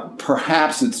 Now,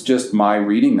 perhaps it's just my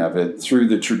reading of it through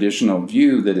the traditional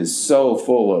view that is so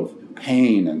full of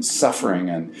pain and suffering,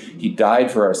 and he died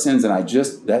for our sins, and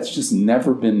that's just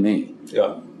never been me.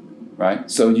 Yeah. Right?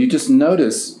 So you just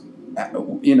notice,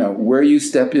 where you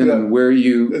step in and where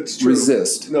you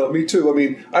resist. No, me too. I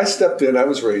mean, I stepped in, I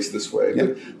was raised this way.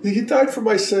 Yeah. But he died for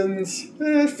my sins.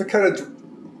 It kind of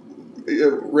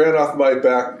ran off my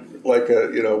back like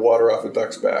water off a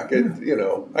duck's back.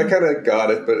 I kind of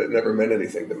got it, but it never meant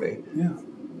anything to me. Yeah.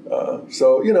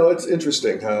 So it's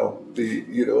interesting how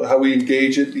how we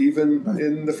engage it even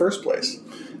in the first place.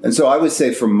 And so I would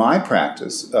say, for my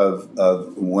practice of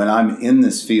when I'm in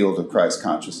this field of Christ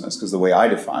consciousness, because the way I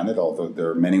define it, although there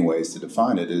are many ways to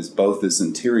define it, is both this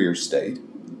interior state.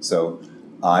 So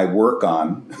I work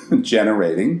on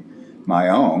generating my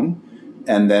own,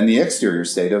 and then the exterior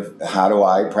state of how do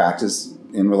I practice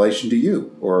in relation to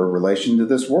you, or relation to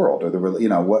this world,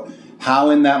 or how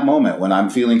in that moment when I'm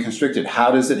feeling constricted,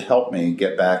 how does it help me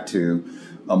get back to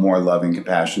a more loving,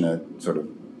 compassionate sort of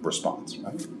response,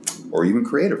 right? or even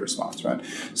creative response, right?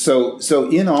 So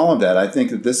in all of that, I think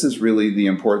that this is really the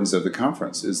importance of the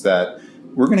conference, is that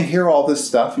we're going to hear all this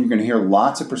stuff, and you're going to hear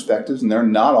lots of perspectives, and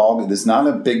there's not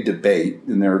a big debate,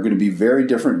 and there are going to be very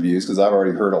different views, because I've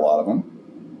already heard a lot of them,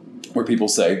 where people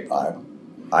say,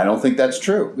 I don't think that's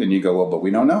true. And you go, well, but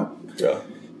we don't know. Yeah.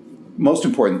 Most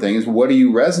important thing is, what are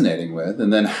you resonating with?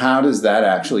 And then how does that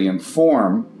actually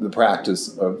inform the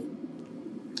practice of,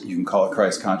 you can call it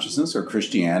Christ consciousness or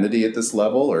Christianity at this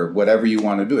level, or whatever you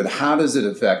want to do it. How does it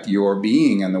affect your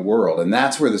being in the world? And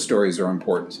that's where the stories are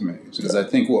important to me. Because I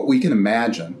think what we can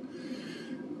imagine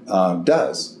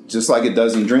does, just like it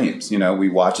does in dreams. We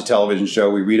watch a television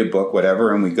show, we read a book,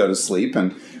 whatever, and we go to sleep,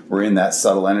 and we're in that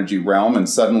subtle energy realm, and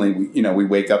suddenly we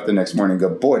wake up the next morning and go,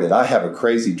 boy, did I have a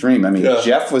crazy dream. I mean,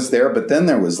 Jeff was there, but then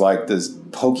there was like this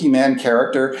Pokemon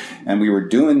character, and we were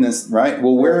doing this, right?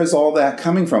 Well, where is all that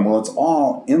coming from? Well, it's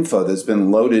all info that's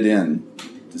been loaded in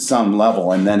to some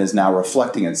level and then is now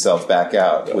reflecting itself back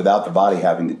out without the body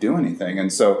having to do anything.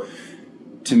 And so,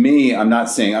 to me, I'm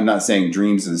not saying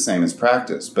dreams are the same as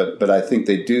practice, but I think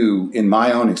they do, in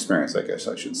my own experience, I guess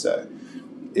I should say,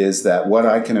 is that what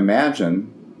I can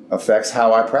imagine affects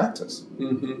how I practice.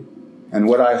 Mm-hmm. And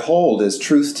what I hold as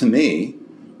truth to me,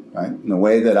 right, in the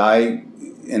way that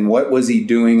and what was he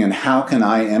doing and how can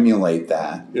I emulate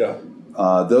that? Yeah.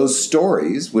 Those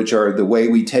stories, which are the way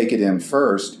we take it in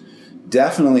first,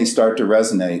 definitely start to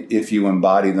resonate if you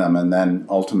embody them, and then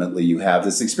ultimately you have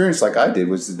this experience like I did,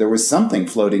 was there was something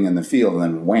floating in the field, and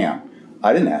then wham,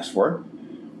 I didn't ask for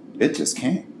it. It just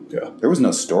came. Yeah. There was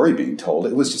no story being told.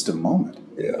 It was just a moment.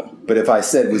 Yeah. But if I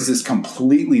said, was this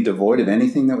completely devoid of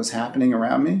anything that was happening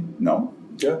around me? No.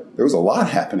 Yeah. There was a lot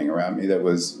happening around me that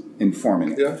was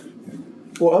informing it. Yeah.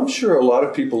 Well, I'm sure a lot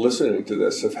of people listening to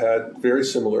this have had very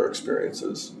similar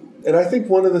experiences. And I think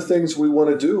one of the things we want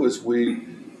to do is we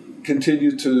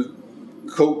continue to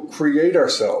co-create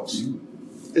ourselves,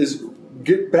 is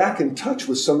get back in touch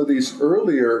with some of these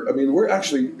earlier, we're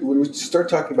actually, when we start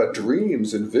talking about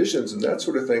dreams and visions and that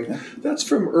sort of thing, that's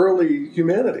from early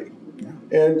humanity.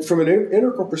 And from an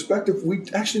integral perspective, we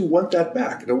actually want that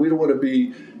back. We don't want to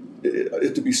be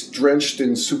drenched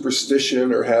in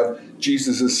superstition or have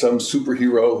Jesus as some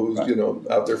superhero who's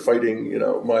out there fighting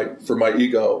for my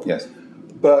ego. Yes.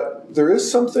 But there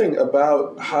is something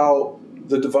about how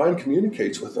the divine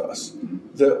communicates with us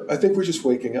that I think we're just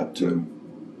waking up to.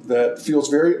 That feels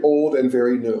very old and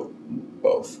very new,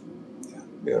 both.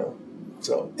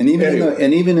 So, and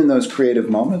even in those creative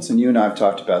moments, and you and I have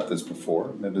talked about this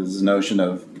before, that is this notion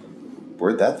of,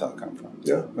 where'd that thought come from?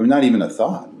 Yeah. Not even a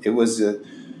thought. It was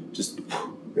just,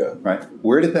 right?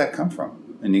 Where did that come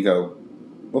from? And you go,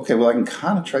 okay, well, I can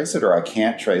kind of trace it, or I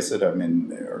can't trace it,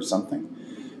 or something.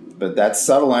 But that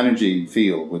subtle energy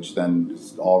field, which then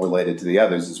is all related to the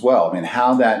others as well.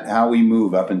 How we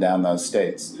move up and down those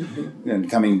states, and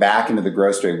coming back into the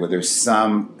growth state where there's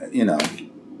some,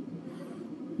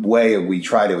 way we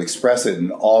try to express it,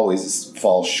 and always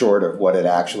falls short of what it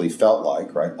actually felt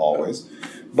like, right? Always.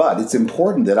 But it's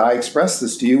important that I express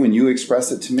this to you and you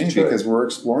express it to me. That's because we're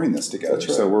exploring this together. That's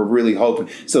right. So we're really hoping.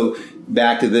 So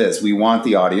back to this, we want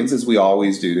the audience, as we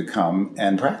always do, to come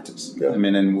and practice. Yeah.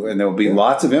 And there will be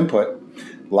lots of input,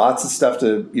 lots of stuff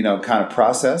to, kind of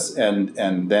process and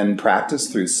then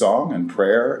practice through song and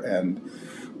prayer and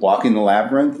walking the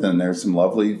labyrinth. And there's some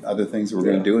lovely other things that we're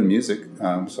going to do in music.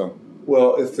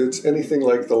 Well, if it's anything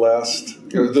like the last,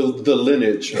 the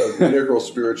lineage of integral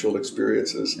spiritual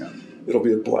experiences, it'll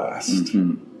be a blast.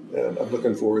 Mm-hmm. And I'm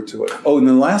looking forward to it. Oh, and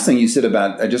the last thing you said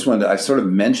about, I sort of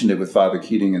mentioned it with Father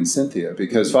Keating and Cynthia,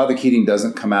 because Father Keating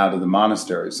doesn't come out of the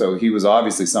monastery. So he was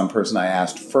obviously some person I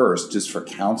asked first just for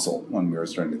counsel when we were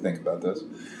starting to think about this.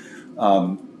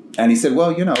 And he said,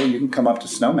 well, you can come up to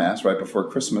Snowmass right before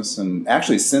Christmas. And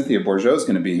actually, Cynthia Bourgeot is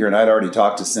going to be here. And I'd already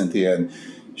talked to Cynthia, and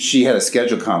she had a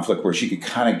schedule conflict where she could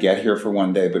kind of get here for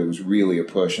one day, but it was really a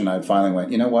push. And I finally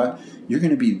went, you know what? You're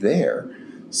going to be there.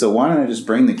 So why don't I just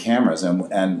bring the cameras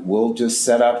and we'll just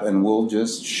set up and we'll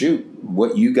just shoot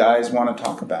what you guys want to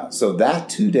talk about. So that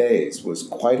 2 days was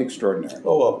quite extraordinary.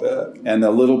 Oh, I'll bet. And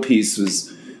the little piece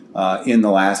was in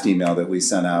the last email that we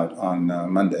sent out on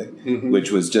Monday, which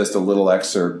was just a little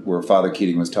excerpt where Father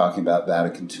Keating was talking about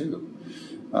Vatican II.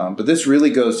 But this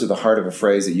really goes to the heart of a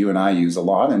phrase that you and I use a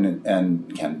lot,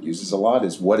 and Ken uses a lot,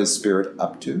 is what is Spirit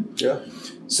up to? Yeah.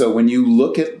 So when you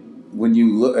look,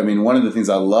 one of the things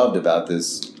I loved about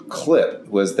this clip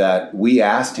was that we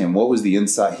asked him what was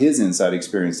his inside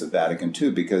experience of Vatican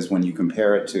II, because when you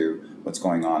compare it to what's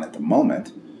going on at the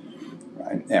moment,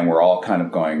 right, and we're all kind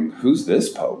of going, who's this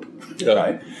Pope,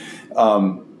 right?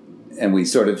 we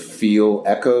sort of feel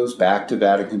echoes back to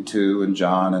Vatican II and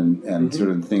John and sort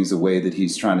of things, the way that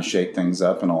he's trying to shake things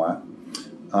up and all that.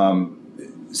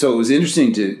 So it was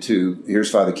interesting to here's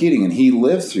Father Keating, and he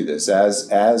lived through this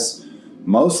as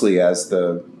mostly as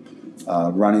the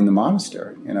running the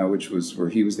monastery, which was where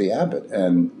he was the abbot,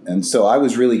 and so I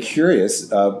was really curious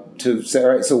to say, all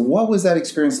right, so what was that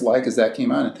experience like as that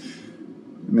came on?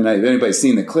 I mean, if anybody's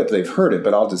seen the clip, they've heard it,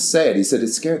 but I'll just say it. He said it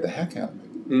scared the heck out of me.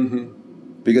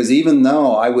 Mm-hmm. Because even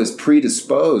though I was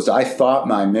predisposed, I thought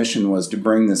my mission was to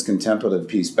bring this contemplative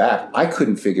piece back. I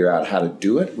couldn't figure out how to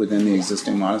do it within the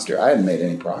existing monastery. I hadn't made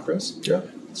any progress. Yeah.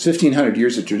 It's 1,500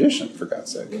 years of tradition, for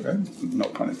God's sake, right? No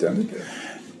pun intended. Yeah.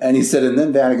 And he said, and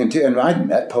then Vatican II, and I'd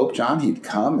met Pope John. He'd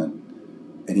come,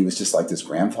 and he was just like this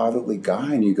grandfatherly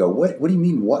guy. And you go, what do you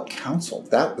mean, what council?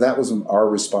 That was our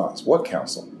response. What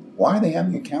council? Why are they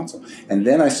having a council? And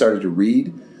then I started to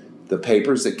read the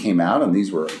papers that came out, and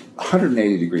these were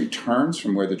 180-degree turns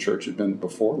from where the church had been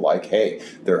before, like, hey,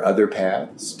 there are other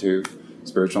paths to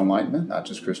spiritual enlightenment, not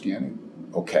just Christianity.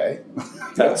 Okay,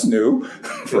 that's new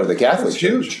for the Catholic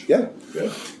Church. Huge. Yeah.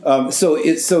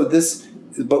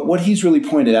 But what he's really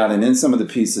pointed out, and in some of the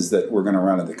pieces that we're going to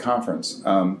run at the conference,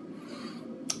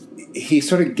 he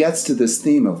sort of gets to this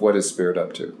theme of what is spirit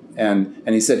up to. And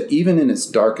he said, even in its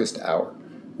darkest hour,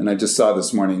 and I just saw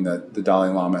this morning that the Dalai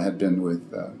Lama had been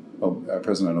with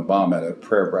President Obama at a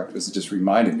prayer breakfast. It just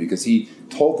reminded me, because he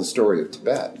told the story of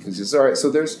Tibet. Because he says, all right,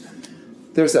 so there's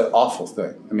that awful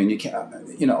thing. I mean, you can't,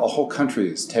 a whole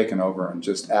country is taken over and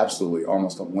just absolutely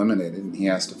almost eliminated, and he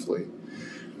has to flee.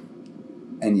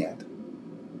 And yet,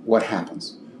 what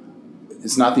happens?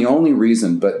 It's not the only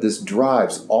reason, but this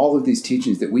drives all of these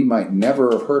teachings that we might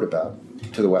never have heard about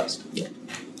to the West. Yeah.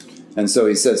 And so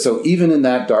he said, so even in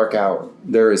that dark hour,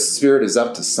 spirit is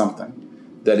up to something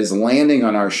that is landing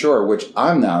on our shore, which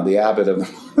I'm now the abbot of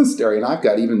the monastery, and I've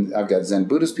got Zen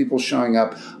Buddhist people showing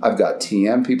up, I've got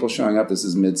TM people showing up, this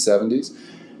is mid-70s,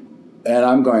 and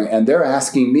I'm going, and they're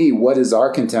asking me, what is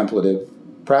our contemplative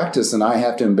practice? And I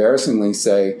have to embarrassingly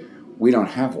say, we don't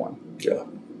have one. Yeah.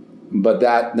 But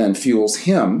that then fuels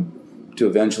him to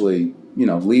eventually,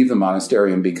 leave the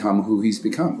monastery and become who he's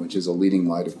become, which is a leading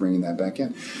light of bringing that back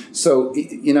in. So,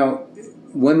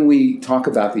 when we talk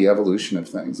about the evolution of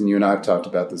things, and you and I have talked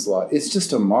about this a lot, it's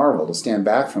just a marvel to stand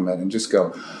back from it and just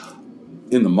go,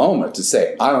 in the moment, to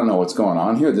say, I don't know what's going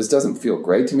on here. This doesn't feel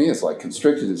great to me. It's like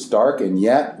constricted, it's dark, and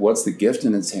yet, what's the gift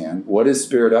in its hand? What is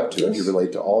spirit up to? Yes. You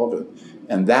relate to all of it.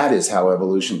 And that is how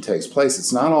evolution takes place.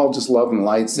 It's not all just love and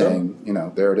light saying,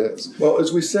 there it is. Well,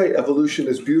 as we say, evolution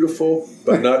is beautiful,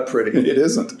 but not pretty. It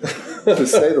isn't, to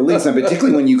say the least. And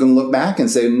particularly when you can look back and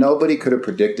say, nobody could have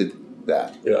predicted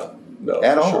that. Yeah, no,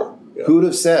 at all. Sure. Yeah. Who would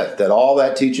have said that all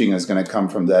that teaching is going to come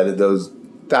from that? Those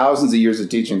thousands of years of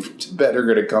teaching from Tibet are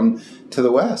going to come to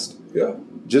the West. Yeah.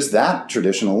 Just that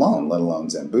tradition alone, let alone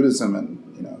Zen Buddhism and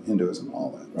Hinduism,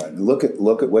 all that. Right. And look at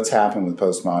what's happened with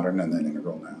postmodern and then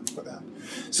integral now for that.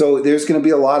 So there's going to be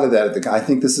a lot of that. I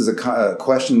think this is a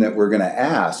question that we're going to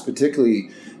ask, particularly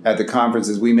at the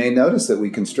conferences. We may notice that we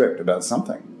constrict about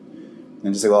something,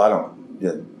 and just say, "Well, I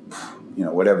don't,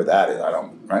 whatever that is, I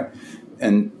don't." Right,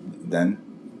 and then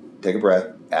take a breath,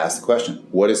 ask the question: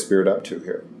 what is spirit up to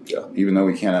here? Yeah. Even though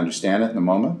we can't understand it in the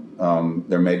moment,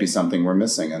 there may be something we're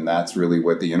missing, and that's really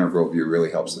what the integral view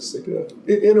really helps us see.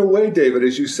 Yeah. In a way, David,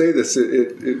 as you say this,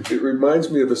 it reminds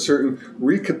me of a certain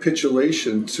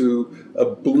recapitulation to a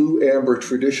blue-amber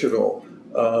traditional.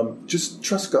 Just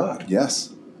trust God.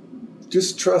 Yes.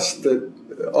 Just trust that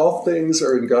all things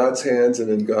are in God's hands and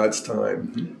in God's time.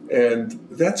 Mm-hmm. And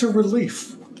that's a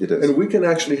relief. It is. And we can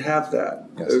actually have that.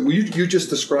 Yes. You just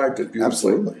described it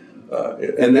beautifully. Absolutely.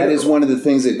 And that is one of the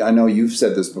things that I know you've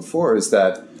said this before, is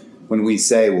that when we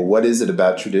say, well, what is it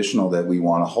about traditional that we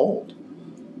want to hold?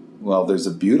 Well, there's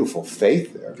a beautiful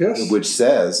faith there, yes, which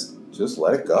says, just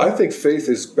let it go. I think faith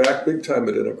is back big time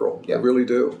at Integral. Yeah. I really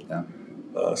do. Yeah.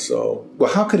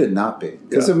 Well, how could it not be?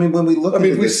 Because, when we look at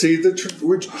it... we see the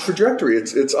trajectory.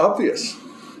 It's obvious.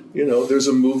 There's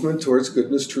a movement towards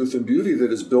goodness, truth, and beauty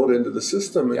that is built into the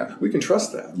system, and we can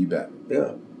trust that. You bet.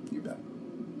 Yeah. You bet.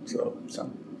 So.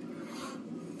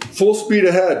 Full speed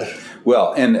ahead.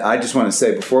 Well, and I just want to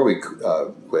say before we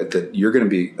quit that you're going to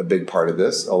be a big part of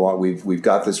this. We've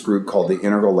got this group called the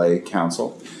Integral Lay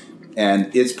Council,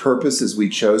 and its purpose is we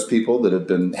chose people that have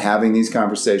been having these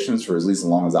conversations for at least as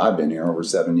long as I've been here, over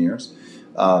 7 years.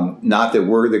 Not that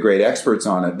we're the great experts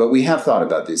on it, but we have thought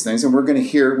about these things, and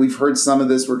we've heard some of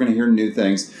this, we're going to hear new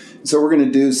things. So we're going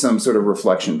to do some sort of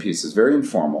reflection pieces, very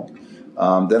informal,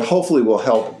 that hopefully will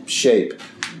help shape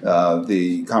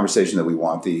the conversation that we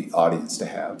want the audience to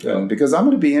have. Yeah. And because I'm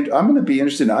going to be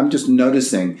interested. I'm just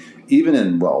noticing, even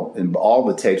in all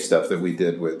the tape stuff that we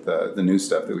did with the new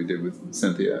stuff that we did with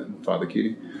Cynthia and Father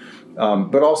Cutie,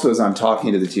 but also as I'm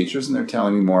talking to the teachers and they're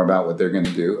telling me more about what they're going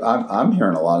to do, I'm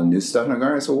hearing a lot of new stuff, and I'm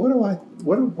going, so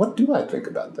what do I think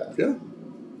about that? Yeah.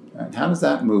 And how does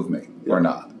that move me or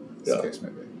not? As the case may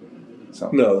be. So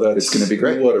it's going to be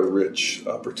great. What a rich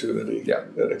opportunity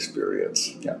and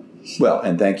experience. Yeah. Well,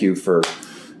 and thank you for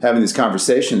having this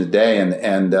conversation today, and it's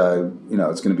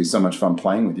going to be so much fun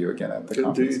playing with you again at the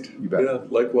conference. Indeed. You bet. Yeah,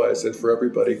 likewise, and for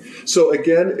everybody. So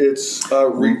again, it's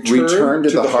Return to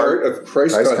the Heart of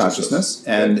Christ Consciousness.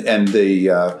 And the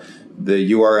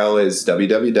URL is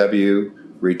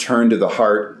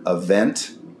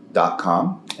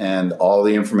www.returntotheheartevent.com, and all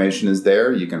the information is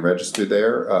there. You can register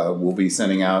there. We'll be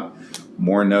sending out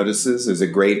more notices. There's a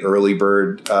great early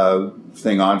bird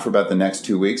thing on for about the next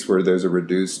 2 weeks where there's a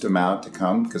reduced amount to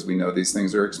come because we know these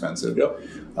things are expensive. Yep.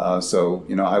 So,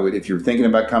 I would, if you're thinking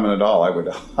about coming at all, I would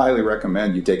highly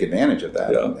recommend you take advantage of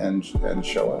that and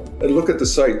show up. And look at the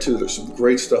site too. There's some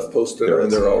great stuff posted in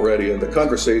there already, and the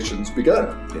conversation's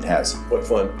begun. It has. What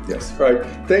fun. Yes. All right.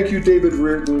 Thank you, David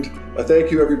Riordan.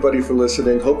 Thank you, everybody, for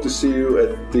listening. Hope to see you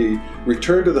at the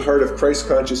Return to the Heart of Christ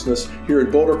Consciousness here in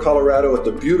Boulder, Colorado at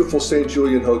the beautiful St.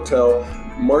 Julian Hotel,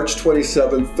 March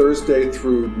 27th, Thursday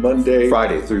through Monday.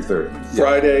 Friday through 30th.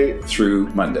 Friday through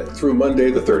Monday. Through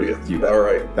Monday the 30th. You bet. All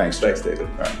right. Thanks, David.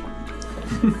 All right.